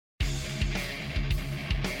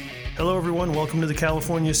Hello, everyone. Welcome to the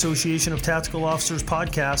California Association of Tactical Officers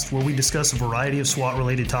podcast, where we discuss a variety of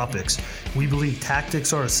SWAT-related topics. We believe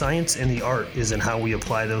tactics are a science, and the art is in how we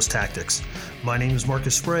apply those tactics. My name is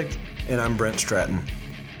Marcus Sprague. And I'm Brent Stratton.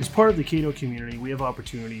 As part of the Cato community, we have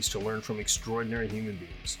opportunities to learn from extraordinary human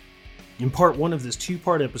beings. In part one of this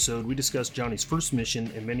two-part episode, we discussed Johnny's first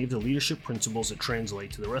mission and many of the leadership principles that translate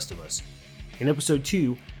to the rest of us. In episode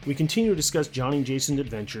 2, we continue to discuss Johnny and Jason's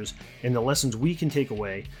adventures and the lessons we can take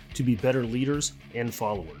away to be better leaders and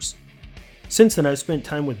followers. Since then, I've spent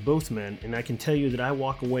time with both men, and I can tell you that I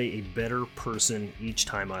walk away a better person each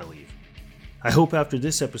time I leave. I hope after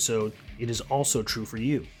this episode, it is also true for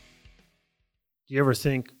you. Do you ever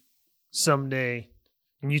think someday,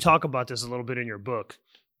 and you talk about this a little bit in your book,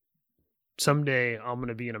 someday I'm going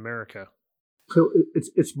to be in America? So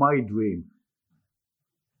it's my dream.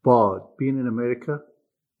 But being in America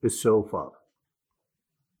is so far.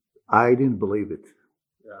 I didn't believe it.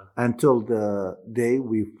 Until the day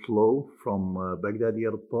we flew from Baghdad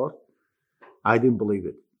airport, I didn't believe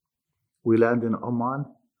it. We land in Oman,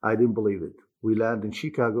 I didn't believe it. We land in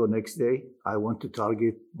Chicago next day, I went to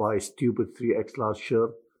Target, buy a stupid 3X large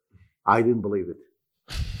shirt. I didn't believe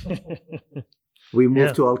it. We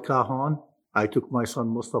moved to Al Cajon. I took my son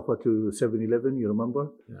Mustafa to 7-Eleven, you remember?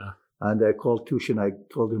 Yeah. And I called Tushin. I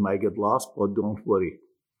told him I get lost, but don't worry.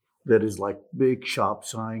 There is like big shop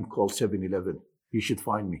sign called 7-Eleven. You should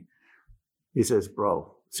find me. He says,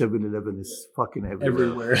 bro, 7-Eleven is fucking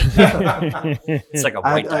everywhere. It's like a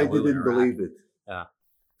white guy. I didn't believe it. Yeah.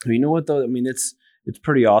 You know what though? I mean, it's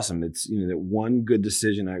pretty awesome. It's, that one good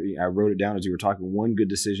decision. I wrote it down as you were talking. One good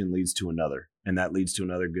decision leads to another, and that leads to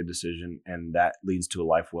another good decision, and that leads to a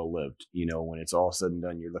life well lived. When it's all said and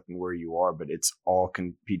done, you're looking where you are, but it's all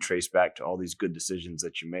can be traced back to all these good decisions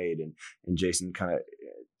that you made. And Jason kind of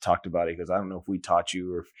talked about it because I don't know if we taught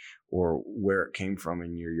you or where it came from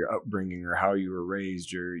in your upbringing or how you were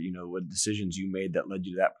raised or what decisions you made that led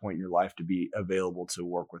you to that point in your life to be available to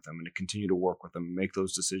work with them and to continue to work with them and make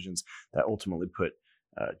those decisions that ultimately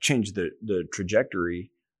change the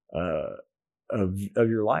trajectory of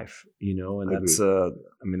your life, and that's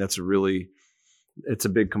that's it's a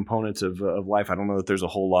big component of life. I don't know that there's a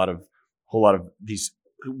whole lot of these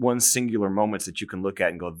one singular moments that you can look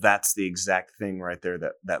at and go, that's the exact thing right there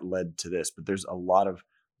that led to this. But there's a lot of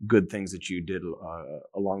good things that you did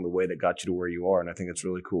along the way that got you to where you are, and I think it's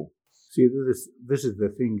really cool. See, this is the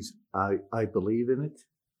things I believe in it,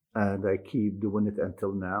 and I keep doing it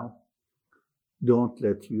until now. Don't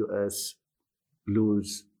let US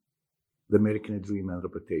lose the American dream and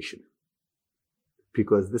reputation,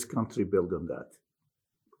 because this country built on that.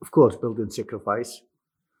 Of course, built in sacrifice,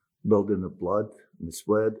 built in the blood and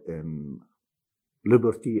sweat and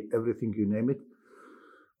liberty, everything you name it.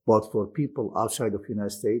 But for people outside of the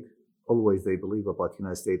United States, always they believe about the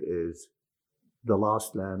United States is the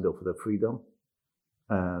last land of the freedom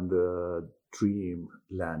and dream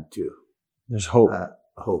land too. There's hope.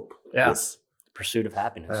 Hope. Yeah. Yes. Pursuit of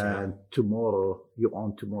happiness. And tomorrow, you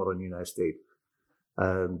own tomorrow in the United States.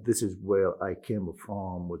 And this is where I came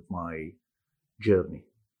from with my journey.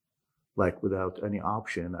 Like without any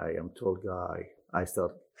option, I am tall guy. I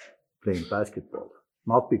start playing basketball.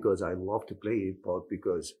 Not because I love to play it, but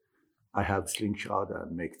because I have slingshot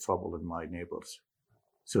and make trouble in my neighbors.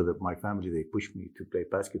 So that my family, they push me to play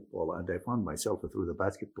basketball. And I found myself through the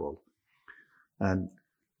basketball. And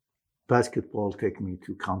basketball take me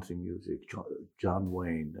to country music, John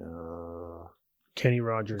Wayne, Kenny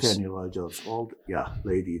Rogers,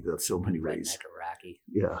 lady. There's so many ways. Iraqi.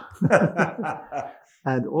 Yeah,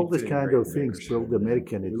 and all this kind of things build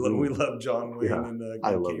American. We love John Wayne and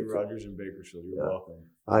Kenny Rogers and Bakersfield. You're welcome.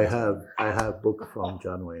 I have book from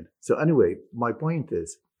John Wayne. So anyway, my point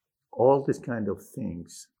is, all this kind of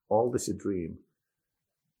things, all this dream,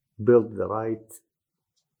 build the right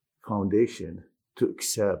foundation to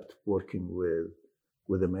accept working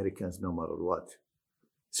with Americans no matter what.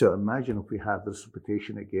 So imagine if we have this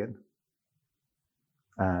reputation again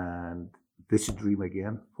and this dream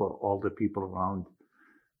again for all the people around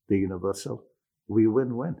the Universal, we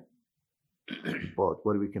win-win. But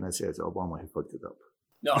what we can say is Obama had fucked it up.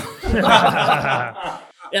 No.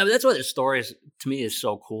 Yeah, but that's what the story is, to me, is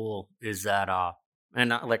so cool, is that,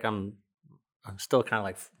 and I'm still kind of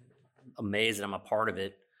like amazed that I'm a part of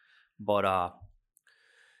it, but,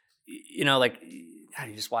 you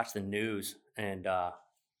just watch the news and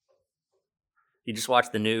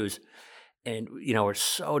we're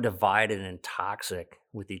so divided and toxic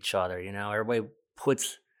with each other. Everybody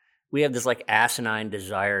we have this like asinine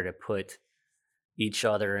desire to put each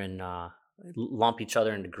other in lump each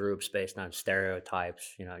other into groups based on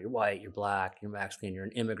stereotypes. You know, you're white, you're black, you're Mexican, you're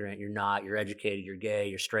an immigrant, you're not, you're educated, you're gay,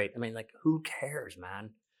 you're straight. I mean, like, who cares,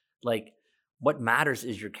 man? Like, what matters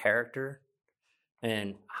is your character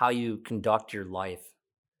and how you conduct your life.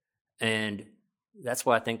 And that's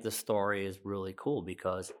why I think this story is really cool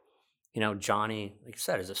because, you know, Johnny, like I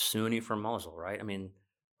said, is a Sunni from Mosul, right? I mean,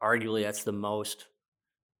 arguably that's the most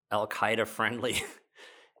Al Qaeda friendly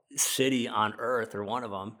city on earth, or one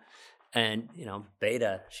of them. And, you know,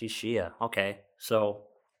 Beta, she's Shia. Okay. So,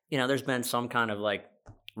 you know, there's been some kind of like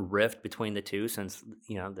rift between the two since,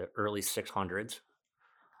 you know, the early 600s.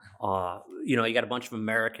 You know, you got a bunch of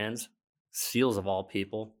Americans, SEALs of all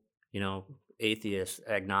people, you know, atheists,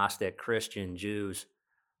 agnostic, Christian, Jews,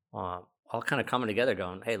 all kind of coming together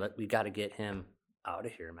going, hey, we got to get him out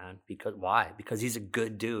of here, man. Because why? Because he's a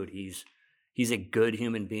good dude. He's a good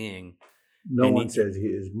human being. No one says he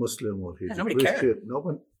is Muslim or he's nobody Christian. cares. No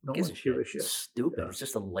one gives a shit. It's stupid. Yeah. It's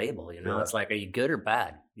just a label, you know. Yeah. It's like, are you good or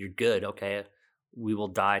bad? You're good. Okay, we will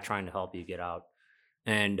die trying to help you get out.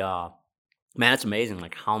 And man, it's amazing,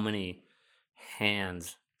 like how many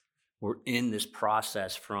hands were in this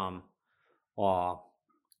process from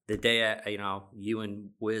the day you know, you and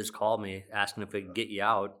Wiz called me asking if we could get you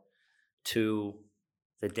out to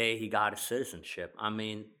the day he got his citizenship. I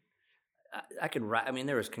mean, I mean,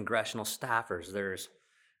 there was congressional staffers, there's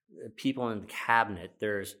people in the cabinet,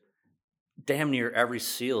 there's damn near every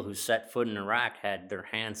SEAL who set foot in Iraq had their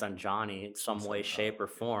hands on Johnny in some way, shape, or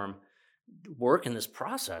form, work in this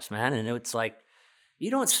process, man. And it's like,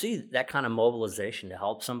 you don't see that kind of mobilization to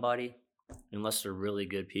help somebody unless they're really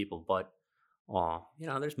good people. But, you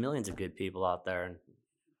know, there's millions of good people out there. And,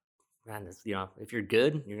 man, you know, if you're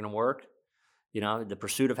good, you're going to work. You know, the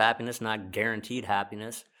pursuit of happiness, not guaranteed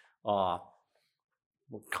happiness. Well,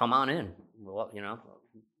 come on in. Well, you know,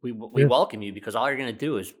 we welcome you because all you're going to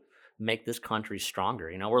do is make this country stronger.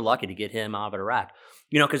 You know, we're lucky to get him out of Iraq.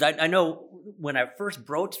 You know, because I know when I first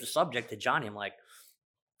broached the subject to Johnny, I'm like,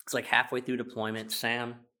 it's like halfway through deployment.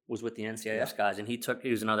 Sam was with the NCIS guys, and he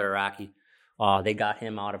was another Iraqi. They got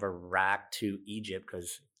him out of Iraq to Egypt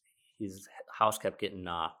because his house kept getting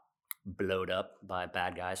blowed up by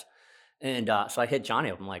bad guys. And so I hit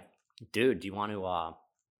Johnny up. I'm like, dude, do you want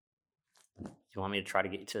me to try to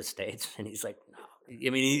get you to the States? And he's like, no. I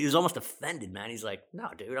mean, he was almost offended, man. He's like, no,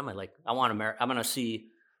 dude. I'm like, I want America. I'm going to see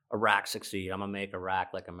Iraq succeed. I'm going to make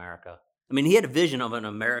Iraq like America. I mean, he had a vision of an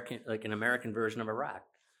American version of Iraq.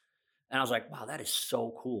 And I was like, wow, that is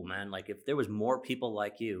so cool, man. Like, if there was more people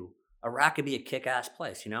like you, Iraq could be a kick-ass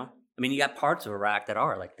place, you know? I mean, you got parts of Iraq that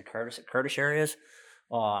are, like the Kurdish areas.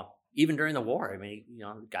 Even during the war, I mean, you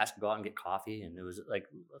know, guys could go out and get coffee, and it was, like,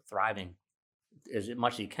 thriving as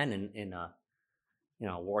much as you can in a, you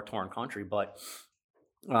know, war-torn country. But,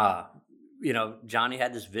 you know, Johnny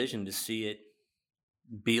had this vision to see it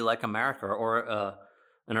be like America or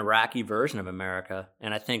an Iraqi version of America.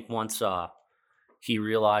 And I think once he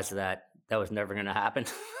realized that was never going to happen,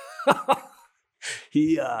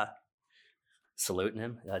 he saluting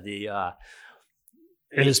him.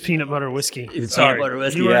 It is peanut butter whiskey. It's Sorry, peanut butter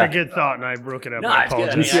whiskey, you were yeah. a good thought, and I broke it up. No, I it's good.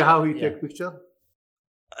 apologize. Do you see Yeah. how he take picture?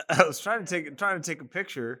 I was trying to take a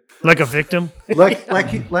picture. Like a victim. like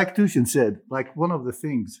Tushin said, like one of the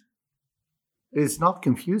things is not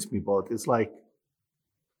confused me about. It's like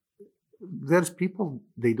there's people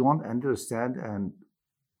they don't understand, and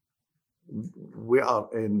we are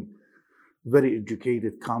in very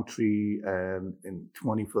educated country and in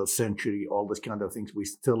 21st century, all this kind of things. We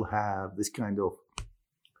still have this kind of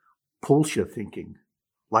bullshit thinking.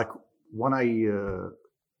 Like when I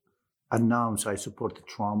announced I supported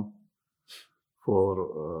Trump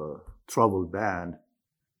for travel ban,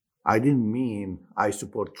 I didn't mean I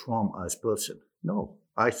support Trump as person. No,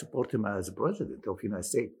 I support him as president of the United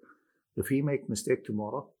States. If he make mistake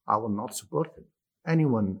tomorrow, I will not support him.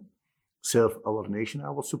 Anyone serve our nation, I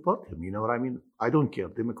will support him. You know what I mean? I don't care,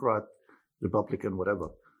 Democrat, Republican, whatever.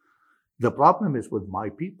 The problem is with my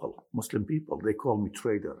people, Muslim people. They call me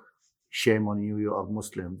traitor. Shame on you, you are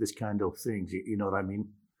Muslim, this kind of things. You know what I mean?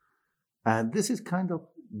 And this is kind of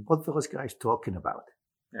what those guys talking about.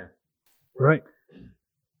 Yeah. Right.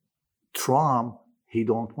 Trump, he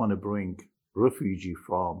don't want to bring refugee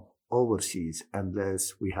from overseas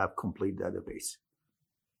unless we have complete database.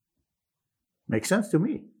 Makes sense to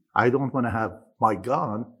me. I don't want to have my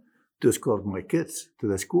gun to escort my kids to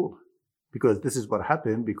the school because this is what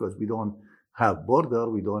happened because we don't have border,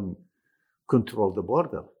 we don't control the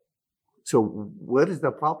border. So where is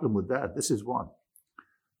the problem with that? This is one.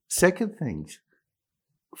 Second thing,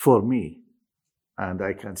 for me, and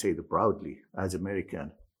I can say it proudly as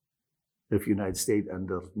American, if United States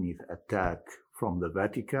underneath attack from the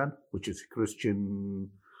Vatican, which is a Christian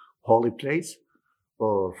holy place,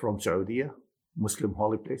 or from Saudi, Muslim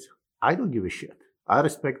holy place. I don't give a shit. I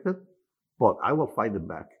respect them, but I will fight them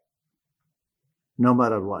back, no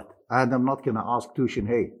matter what. And I'm not gonna ask Tushin,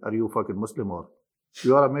 hey, are you fucking Muslim or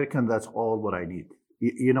you are American? That's all what I need.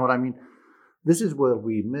 You know what I mean? This is where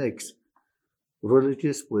we mix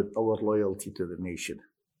religious with our loyalty to the nation.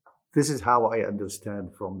 This is how I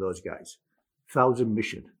understand from those guys. 1,000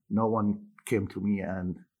 mission. No one came to me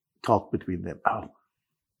and talked between them. Oh,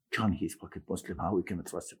 Johnny, he's fucking Muslim. How we can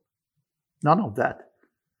trust him? None of that.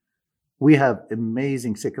 We have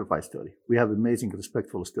amazing sacrifice story. We have amazing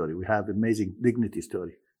respectful story. We have amazing dignity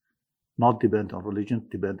story. Not depend on religion,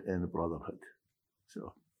 depend on brotherhood.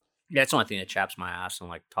 So yeah, it's the only thing that chaps my ass and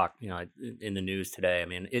like talk, in the news today. I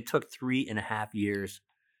mean, it took 3.5 years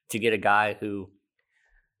to get a guy who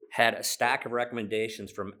had a stack of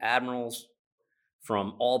recommendations from admirals,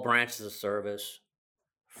 from all branches of service,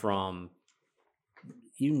 from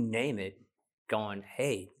you name it, going,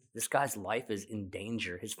 hey, this guy's life is in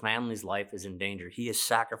danger. His family's life is in danger. He has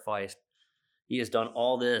sacrificed. He has done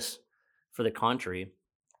all this for the country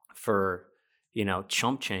for,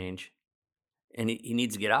 chump change, and he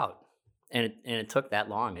needs to get out. And it took that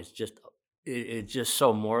long. It's just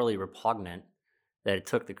so morally repugnant that it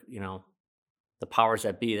took the powers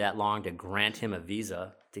that be that long to grant him a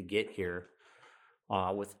visa to get here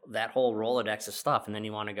with that whole Rolodex of stuff. And then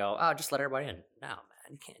you want to go, oh, just let everybody in. No, man,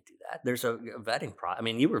 you can't do that. There's a vetting process. I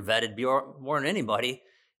mean, you were vetted more than anybody.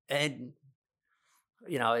 And,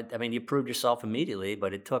 you proved yourself immediately,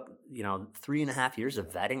 but it took, 3.5 years of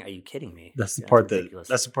vetting. Are you kidding me? That's the part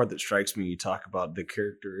that strikes me. You talk about the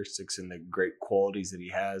characteristics and the great qualities that he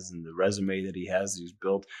has and the resume that he's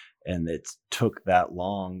built, and it took that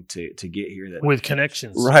long to get here. That with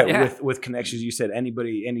connections, right? Yeah. With connections. You said any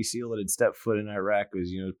SEAL that had stepped foot in Iraq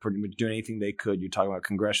was, pretty much doing anything they could. You're talking about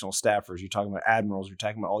congressional staffers. You're talking about admirals. You're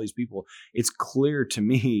talking about all these people. It's clear to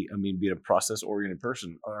me. I mean, being a process-oriented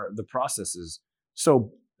person, the process is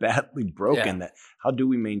so badly broken that how do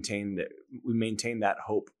we maintain that? We maintain that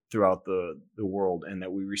hope throughout the world, and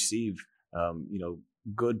that we receive,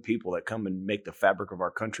 good people that come and make the fabric of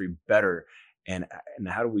our country better. And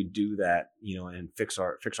how do we do that, and fix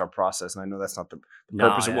our process? And I know that's not the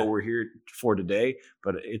purpose of what we're here for today,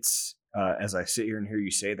 but it's as I sit here and hear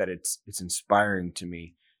you say that, it's inspiring to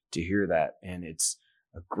me to hear that, and it's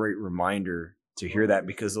a great reminder to hear that,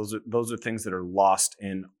 because those are things that are lost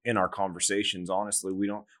in our conversations. Honestly, we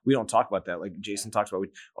don't talk about that. Like Jason talks about,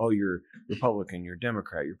 you're Republican, you're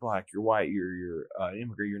Democrat, you're Black, you're white, you're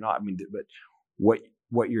immigrant, you're not. I mean, but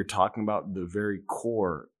what you're talking about, the very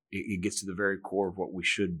core. It gets to the very core of what we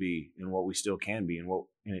should be and what we still can be, and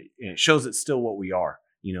it shows it's still what we are.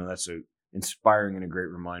 That's a inspiring and a great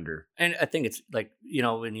reminder. And I think it's like,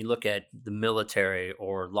 when you look at the military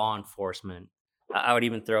or law enforcement, I would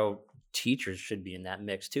even throw teachers should be in that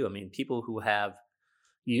mix too. I mean, people who have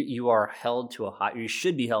you are held to you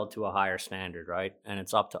should be held to a higher standard, right? And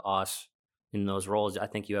it's up to us in those roles. I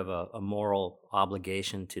think you have a moral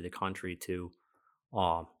obligation to the country to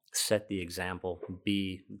set the example,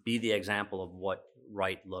 be the example of what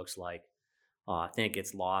right looks like. I think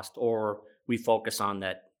it's lost, or we focus on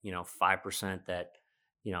that 5% that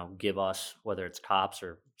give us, whether it's cops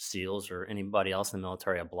or SEALs or anybody else in the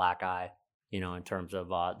military, a black eye, in terms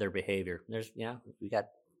of their behavior. There's we got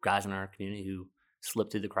guys in our community who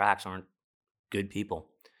slip through the cracks, aren't good people.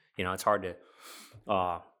 It's hard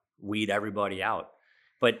to weed everybody out.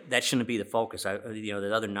 But that shouldn't be the focus. The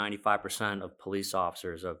other 95% of police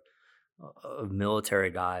officers, of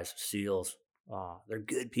military guys, SEALs, they're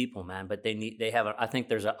good people, man. But I think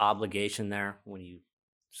there's an obligation there when you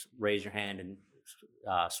raise your hand and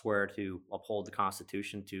swear to uphold the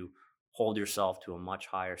Constitution, to hold yourself to a much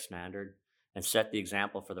higher standard and set the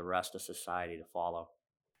example for the rest of society to follow.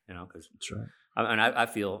 Because that's right. I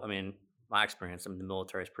feel, my experience, the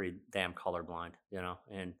military is pretty damn colorblind,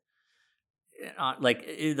 and like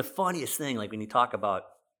the funniest thing, like when you talk about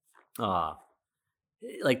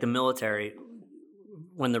like the military,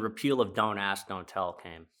 when the repeal of Don't Ask, Don't Tell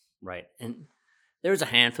came, right? And there was a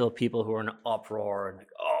handful of people who were in an uproar and like,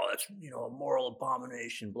 oh, that's a moral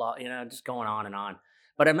abomination, blah, just going on and on.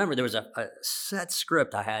 But I remember there was a set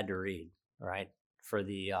script I had to read, right, for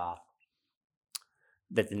the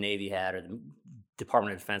that the Navy had or the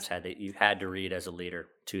Department of Defense had, that you had to read as a leader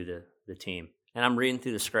to the team. And I'm reading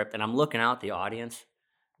through the script and I'm looking out the audience,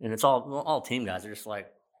 and it's all team guys. They're just like,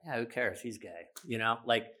 yeah, who cares? He's gay,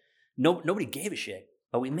 like nobody gave a shit.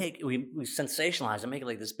 But we sensationalize and make it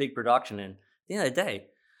like this big production. And at the end of the day,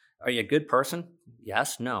 are you a good person?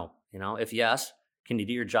 Yes, no. If yes, can you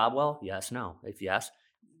do your job well? Yes, no. If yes,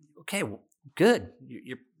 okay, good.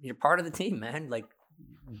 You're part of the team, man. Like,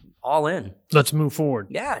 all in. Let's move forward.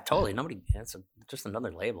 Yeah, totally. Nobody. That's just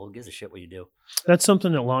another label. Who gives a shit what you do? That's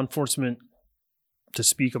something that law enforcement, to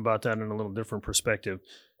speak about that in a little different perspective,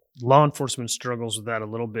 law enforcement struggles with that a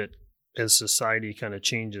little bit as society kind of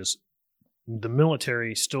changes. The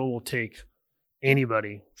military still will take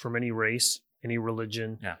anybody from any race, any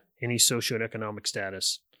religion, any socioeconomic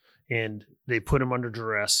status, and they put them under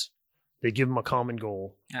duress. They give them a common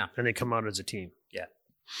goal, and they come out as a team. Yeah.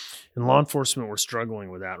 In law enforcement, we're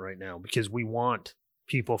struggling with that right now because we want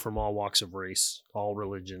people from all walks of race, all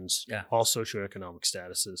religions, all socioeconomic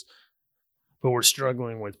statuses, but we're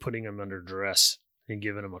struggling with putting them under duress and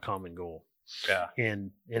giving them a common goal. Yeah.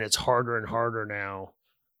 And it's harder and harder now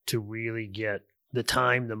to really get the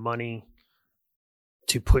time, the money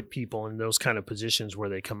to put people in those kind of positions where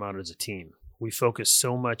they come out as a team. We focus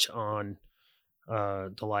so much on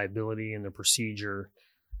the liability and the procedure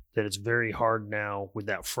that it's very hard now with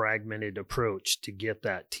that fragmented approach to get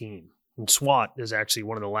that team. And SWAT is actually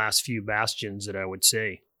one of the last few bastions that I would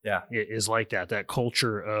say is like that. That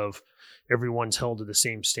culture of everyone's held to the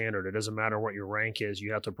same standard. It doesn't matter what your rank is.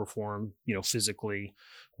 You have to perform, physically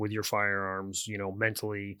with your firearms,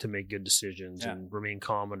 mentally to make good decisions and remain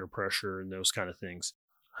calm under pressure and those kind of things.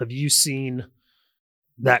 Have you seen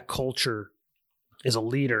that culture as a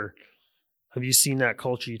leader? Have you seen that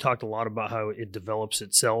culture? You talked a lot about how it develops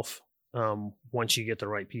itself once you get the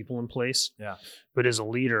right people in place. Yeah. But as a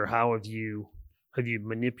leader, how have you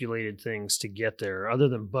manipulated things to get there other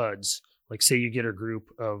than buds? Like, say you get a group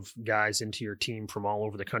of guys into your team from all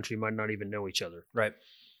over the country, might not even know each other. Right.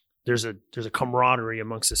 There's a camaraderie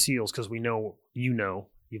amongst the SEALs because we know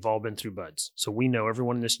you've all been through buds. So we know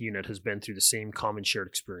everyone in this unit has been through the same common shared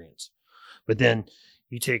experience. But then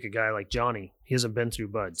you take a guy like Johnny, he hasn't been through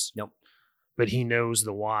buds. Nope. But he knows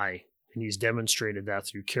the why, and he's demonstrated that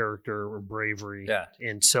through character or bravery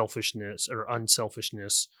and selfishness or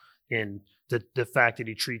unselfishness, and the fact that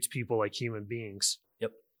he treats people like human beings.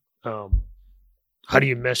 Yep. How do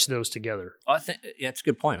you mesh those together? I think it's a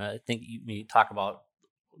good point. I think you talk about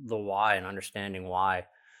the why and understanding why.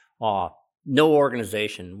 No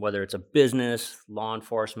organization, whether it's a business, law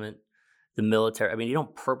enforcement, the military, I mean, you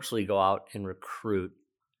don't purposely go out and recruit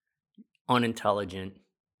unintelligent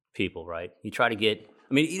people, right? You try to get,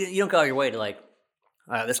 I mean, you don't go out your way to like,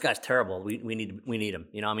 this guy's terrible. We need him.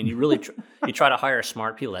 I mean, you really, you try to hire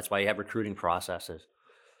smart people. That's why you have recruiting processes.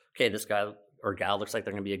 Okay, this guy or gal looks like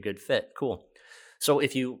they're going to be a good fit. Cool. So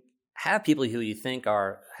if you have people who you think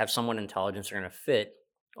have somewhat intelligence are going to fit,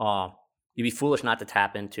 you'd be foolish not to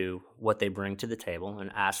tap into what they bring to the table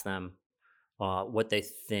and ask them what they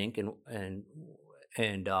think and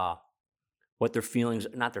what their feelings,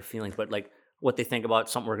 not their feelings, but like what they think about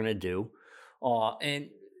something we're going to do. And,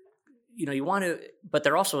 you want to, but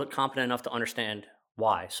they're also competent enough to understand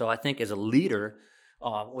why. So I think as a leader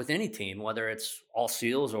with any team, whether it's all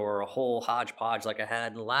SEALs or a whole hodgepodge like I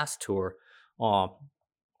had in the last tour,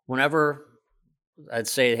 whenever I'd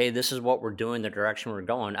say, hey, this is what we're doing, the direction we're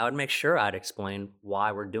going, I would make sure I'd explain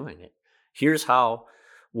why we're doing it. Here's how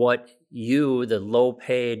what you, the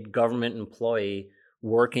low-paid government employee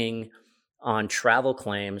working on travel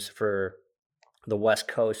claims for the West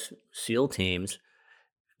Coast SEAL teams,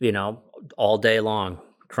 all day long,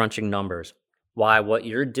 crunching numbers, why what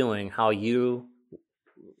you're doing, how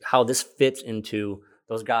this fits into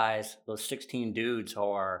those guys, those 16 dudes who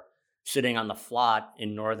are sitting on the flot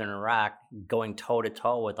in northern Iraq, going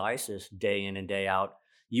toe-to-toe with ISIS day in and day out.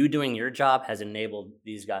 You doing your job has enabled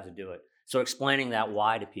these guys to do it. So explaining that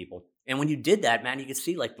why to people. And when you did that, man, you could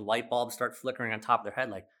see like the light bulbs start flickering on top of their head,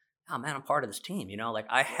 like, oh man, I'm part of this team. Like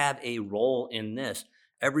I have a role in this.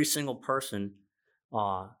 Every single person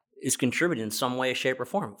is contributing in some way, shape, or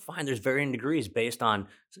form. Fine, there's varying degrees based on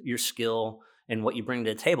your skill and what you bring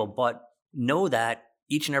to the table, but know that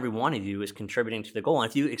each and every one of you is contributing to the goal. And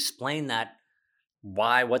if you explain that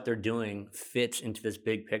why what they're doing fits into this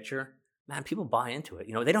big picture, man, people buy into it.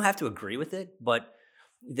 They don't have to agree with it, but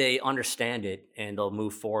they understand it and they'll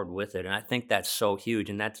move forward with it. And I think that's so huge.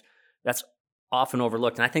 And that's often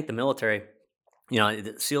overlooked. And I think the military,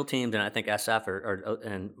 the SEAL teams and I think SF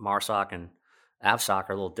and MARSOC and AVSOC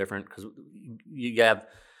are a little different because you have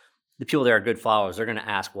the people that are good followers. They're going to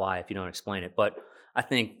ask why if you don't explain it. But I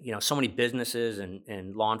think, so many businesses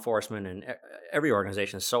and law enforcement and every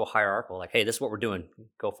organization is so hierarchical. Like, hey, this is what we're doing.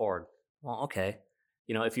 Go forward. Well, okay.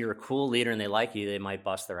 If you're a cool leader and they like you, they might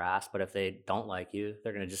bust their ass. But if they don't like you,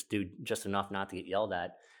 they're going to just do just enough not to get yelled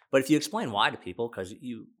at. But if you explain why to people, because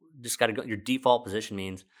you just got to go, your default position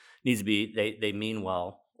needs to be they mean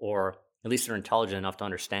well, or at least they're intelligent enough to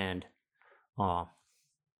understand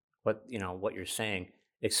what you're saying.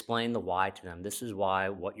 Explain the why to them. This is why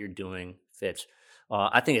what you're doing fits.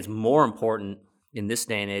 I think it's more important in this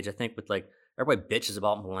day and age. I think with like everybody bitches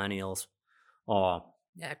about millennials.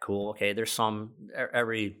 Yeah, cool. Okay, there's some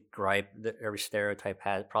every gripe, every stereotype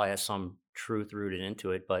probably has some truth rooted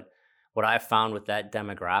into it. But what I've found with that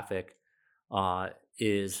demographic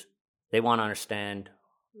is they want to understand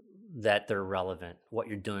that they're relevant. What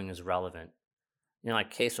you're doing is relevant.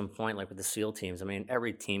 Like case in point, like with the SEAL teams. I mean,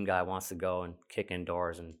 every team guy wants to go and kick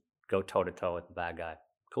indoors and go toe to toe with the bad guy.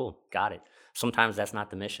 Cool, got it. Sometimes that's not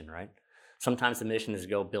the mission, right? Sometimes the mission is to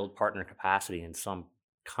go build partner capacity in some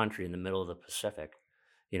country in the middle of the Pacific.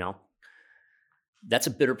 You know, that's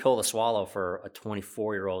a bitter pill to swallow for a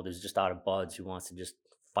 24-year-old who's just out of buds who wants to just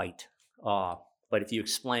fight. But if you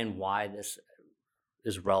explain why this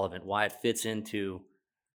is relevant, why it fits into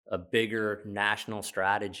a bigger national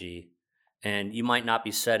strategy, and you might not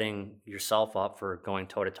be setting yourself up for going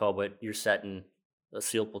toe to toe, but you're setting a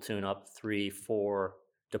SEAL platoon up 3-4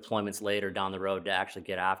 deployments later down the road to actually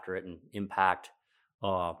get after it and impact,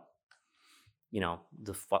 the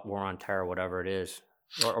war on terror, whatever it is,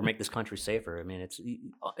 or make this country safer. I mean,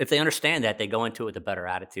 if they understand that, they go into it with a better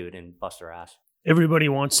attitude and bust their ass. Everybody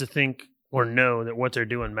wants to think or know that what they're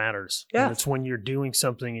doing matters. Yeah. And it's when you're doing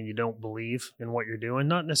something and you don't believe in what you're doing,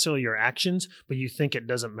 not necessarily your actions, but you think it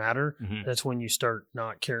doesn't matter. Mm-hmm. That's when you start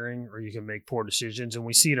not caring or you can make poor decisions. And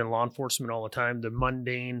we see it in law enforcement all the time. The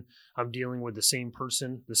mundane, I'm dealing with the same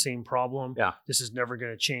person, the same problem. Yeah. This is never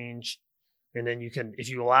going to change. And then you can, if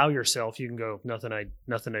you allow yourself, you can go, nothing I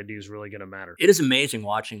do is really going to matter. It is amazing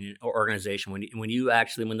watching an organization when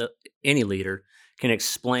any leader can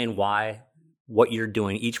explain why what you're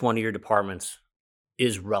doing, each one of your departments,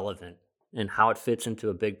 is relevant and how it fits into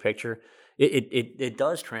a big picture. It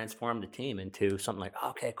does transform the team into something like,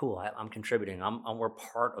 okay, cool, I'm contributing. We're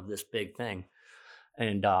part of this big thing,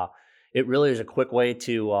 and it really is a quick way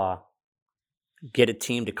to get a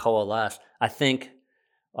team to coalesce. I think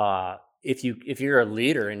if you're a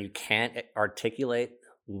leader and you can't articulate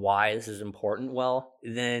why this is important well,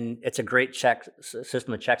 then it's a great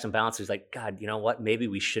system of checks and balances. Like, God, you know what? Maybe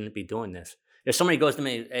we shouldn't be doing this. If somebody goes to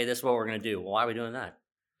me, hey, this is what we're going to do. Well, why are we doing that?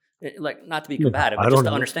 Like, not to be combative, but just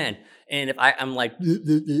to understand. And if I'm like,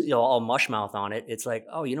 all mush mouth on it, it's like,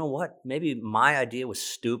 oh, you know what? Able my idea was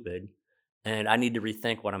stupid and I need to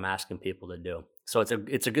rethink what I'm asking people to do. So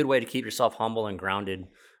it's a good way to keep yourself humble and grounded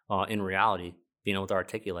in reality, being able to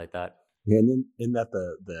articulate that. Yeah, and then isn't that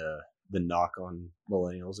the knock on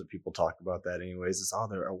millennials that people talk about that anyways? Is I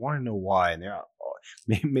want to know why, and they're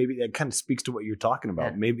maybe that kind of speaks to what you're talking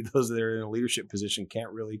about. Yeah. Maybe those that are in a leadership position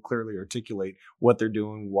can't really clearly articulate what they're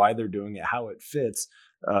doing, why they're doing it, how it fits,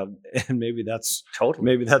 and maybe that's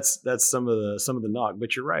some of the knock.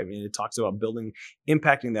 But you're right. I mean, it talks about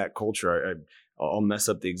impacting that culture. I'll mess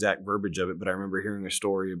up the exact verbiage of it, but I remember hearing a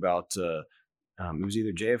story about it was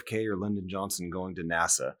either JFK or Lyndon Johnson going to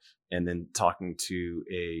NASA and then talking to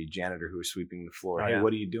a janitor who was sweeping the floor. Hey,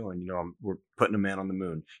 what are you doing? We're putting a man on the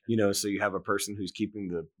moon. So you have a person who's keeping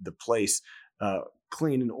the place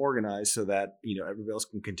clean and organized so that, everybody else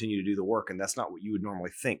can continue to do the work. And that's not what you would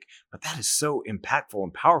normally think. But that is so impactful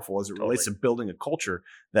and powerful as it relates to building a culture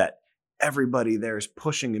that everybody there is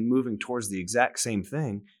pushing and moving towards the exact same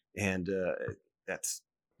thing. And that's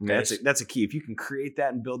a key. If you can create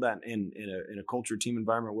that and build that in a culture, team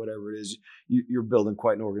environment, whatever it is, you're building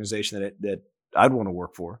quite an organization that I'd want to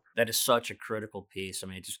work for. That is such a critical piece. I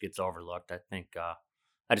mean, it just gets overlooked. I think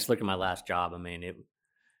I just look at my last job. I mean,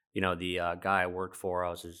 the guy I worked for, I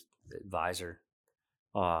was his advisor.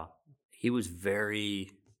 He was he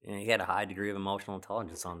had a high degree of emotional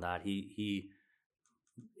intelligence on that. He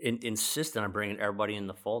insisted on bringing everybody in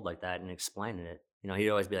the fold like that and explaining it.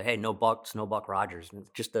 He'd always be like, hey, no Buck Rogers.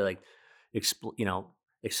 Just to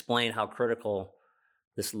explain how critical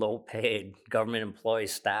this low paid government employee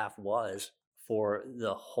staff was for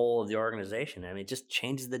the whole of the organization. I mean, it just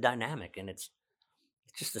changes the dynamic, and it's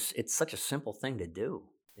such a simple thing to do,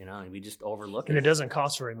 and we just overlook it. And it doesn't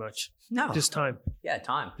cost very much. No. Just time. Yeah,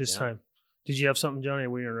 time. Just time. Did you have something, Johnny?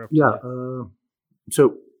 We interrupted. Yeah.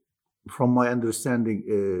 So from my understanding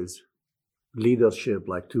is leadership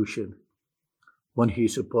like Tushin. When he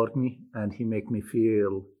support me and he make me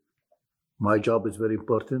feel my job is very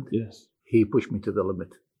important, yes, he pushed me to the limit.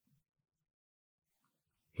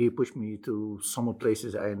 He pushed me to some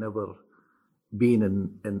places I never been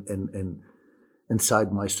in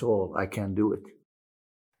inside my soul. I can't do it.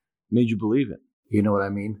 Made you believe it. You know what I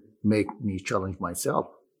mean? Make me challenge myself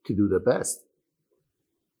to do the best.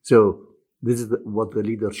 So this is what the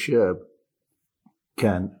leadership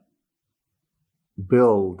can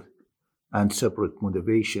build and separate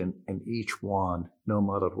motivation in each one, no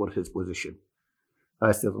matter what his position.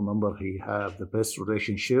 I still remember he had the best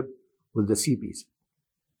relationship with the CPs.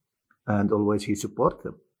 And always he support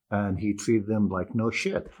them. And he treat them like no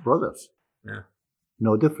shit, brothers. Yeah.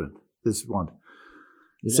 No different. This is one.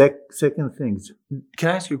 Yeah. Second things. Can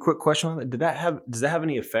I ask you a quick question on that? Does that have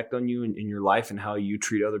any effect on you in your life and how you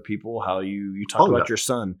treat other people? How you talk about your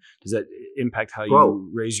son? Does that impact how you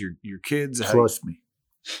raise your kids? Trust me.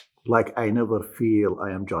 Like I never feel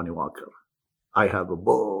I am Johnny Walker. I have a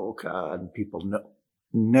book and people know.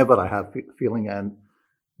 Never I have feeling, and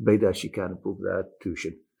Beda, she can prove that too.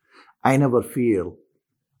 I never feel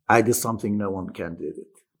I did something no one can do it.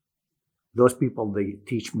 Those people, they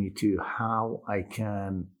teach me to how I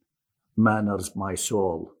can manners my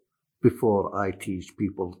soul before I teach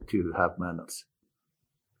people to have manners.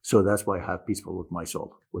 So that's why I have peaceful with my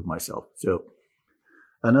soul, with myself. So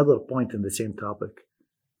another point in the same topic.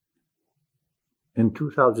 In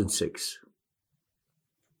 2006,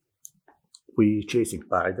 we chasing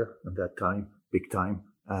Qaeda at that time, big time,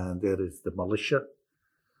 and there is the militia.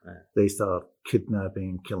 Right. They start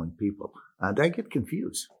kidnapping, killing people, and I get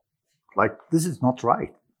confused. Like, this is not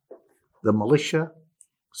right. The militia,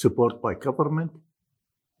 supported by government,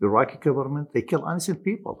 the Iraqi government, they kill innocent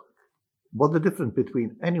people. What's the difference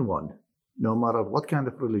between anyone, no matter what kind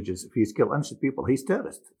of religion, if he's kill innocent people, he's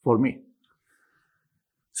terrorist for me.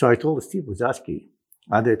 So I told Steve Wozowski,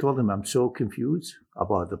 and I told him, I'm so confused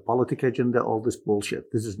about the political agenda, all this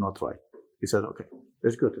bullshit. This is not right. He said, okay,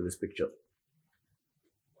 let's go to this picture.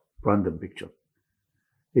 Random picture.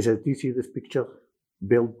 He said, do you see this picture?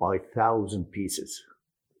 Built by 1,000 pieces.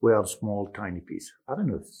 We are small, tiny piece. I don't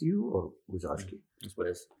know if it's you or Wozowski. That's what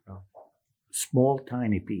it is. Oh. Small,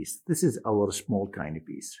 tiny piece. This is our small, tiny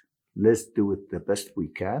piece. Let's do it the best we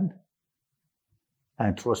can.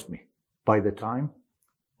 And trust me, by the time,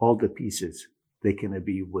 all the pieces, they can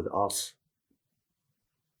be with us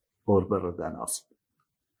or better than us.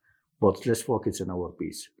 But let's focus on our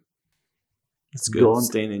piece. It's good.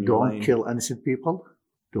 Staying in your lane. Don't kill innocent people.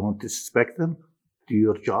 Don't disrespect them. Do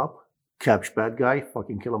your job. Catch bad guy.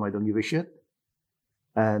 Fucking kill him. I don't give a shit.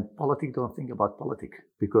 And politics, don't think about politics,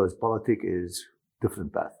 because politics is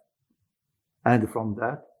different path. And from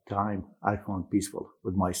that time, I found peaceful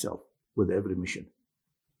with myself, with every mission.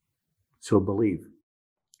 So believe.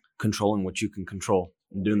 Controlling what you can control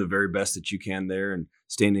and doing the very best that you can there and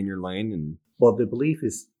staying in your lane. And well, the belief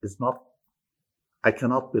is not, I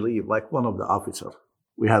cannot believe, like one of the officers,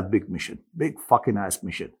 we have big mission, big fucking ass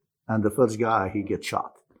mission. And the first guy, he gets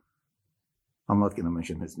shot. I'm not going to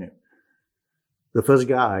mention his name. The first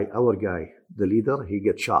guy, our guy, the leader, he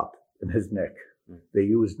gets shot in his neck. They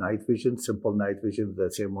use night vision, simple night vision,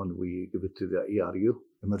 the same one we give it to the ERU,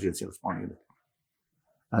 Emergency Response Unit.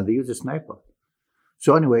 And they use a sniper.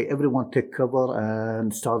 So anyway, everyone take cover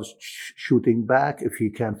and starts shooting back if he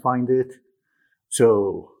can find it.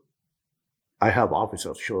 So I have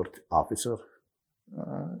officer, short officer,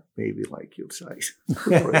 maybe like your size.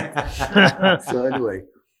 So anyway.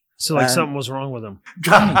 So like something was wrong with him.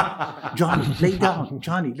 Johnny, lay down.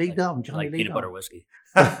 Johnny, lay down. Johnny, like lay peanut down. butter whiskey.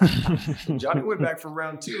 Johnny went back for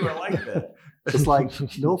round 2. I like that. It's like,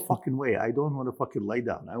 no fucking way. I don't want to fucking lay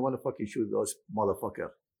down. I want to fucking shoot those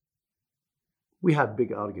motherfuckers. We had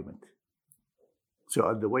big argument. So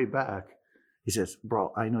on the way back, he says,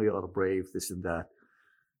 bro, I know you are brave, this and that.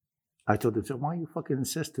 I told him, so why you fucking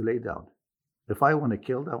insist to lay down? If I want to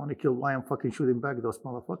kill, I want to kill. Why I'm fucking shooting back those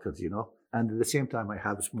motherfuckers, you know? And at the same time, I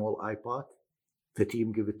have a small iPod. The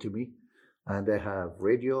team give it to me. And I have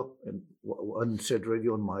radio, and one said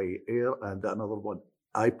radio in my ear, and another one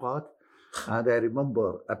iPod. And I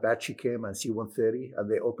remember Apache came and C-130, and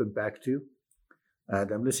they opened back too. And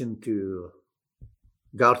I'm listening to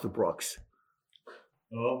Garth Brooks.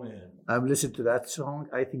 Oh, man. I'm listening to that song,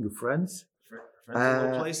 I think of Friends. Friends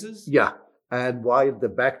in Low Places? Yeah. And while the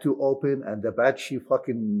back two open and the Apache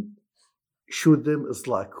fucking shoot them, it's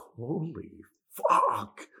like, holy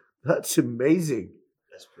fuck, that's amazing.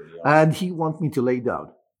 That's pretty awesome. And he wants me to lay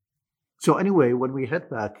down. So anyway, when we head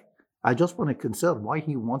back, I just want to concern why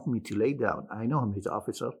he wants me to lay down. I know him, he's an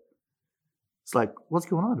officer. It's like, what's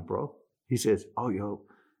going on, bro? He says, oh, yo,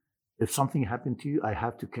 if something happened to you, I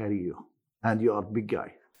have to carry you. And you are a big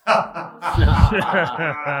guy.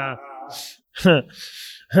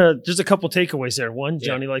 There's a couple takeaways there. One,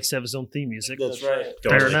 Johnny likes to have his own theme music. That's right.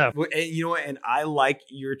 Fair enough. And you know what? And I like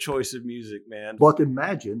your choice of music, man. But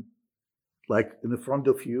imagine, like in the front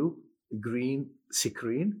of you, green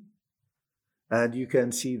screen, and you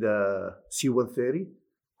can see the C-130.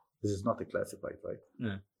 This is not a classified, right?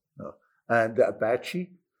 Yeah. No. And the Apache,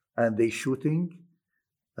 and they shooting,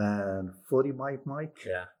 and 40 mic.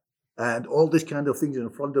 Yeah. And all these kind of things in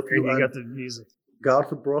front of you. And you got the music.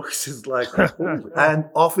 Garth Brooks is like, and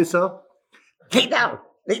officer, lay down.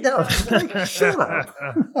 Like, shut up.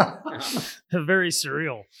 Very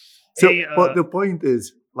surreal. So, Hey, but the point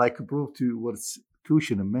is, like, prove to what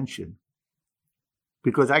Tushin mentioned,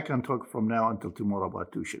 because I can talk from now until tomorrow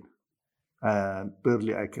about Tushin, and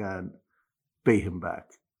barely I can pay him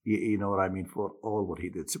back. You know what I mean, for all what he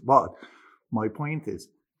did. But my point is,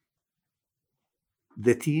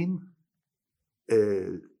 the team,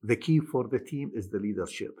 the key for the team is the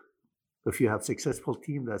leadership. If you have successful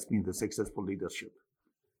team, that means the successful leadership.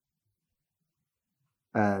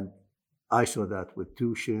 And I saw that with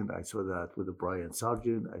Tushin. I saw that with Brian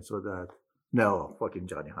Sargent. I saw that. No, fucking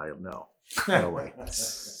Johnny Heil. No way.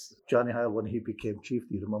 Johnny Heil, when he became chief,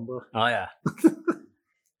 do you remember? Oh yeah.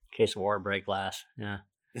 Case of war, break glass. Yeah.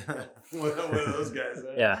 One of those guys.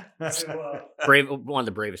 Huh? Yeah. Brave. One of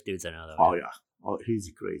the bravest dudes I know, though. Oh yeah. Oh,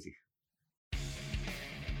 he's crazy.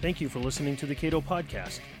 Thank you for listening to the Cato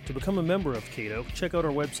Podcast. To become a member of Cato, check out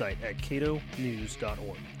our website at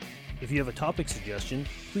catonews.org. If you have a topic suggestion,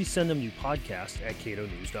 please send them to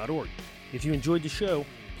podcast@catonews.org. If you enjoyed the show,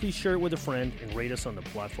 please share it with a friend and rate us on the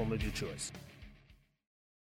platform of your choice.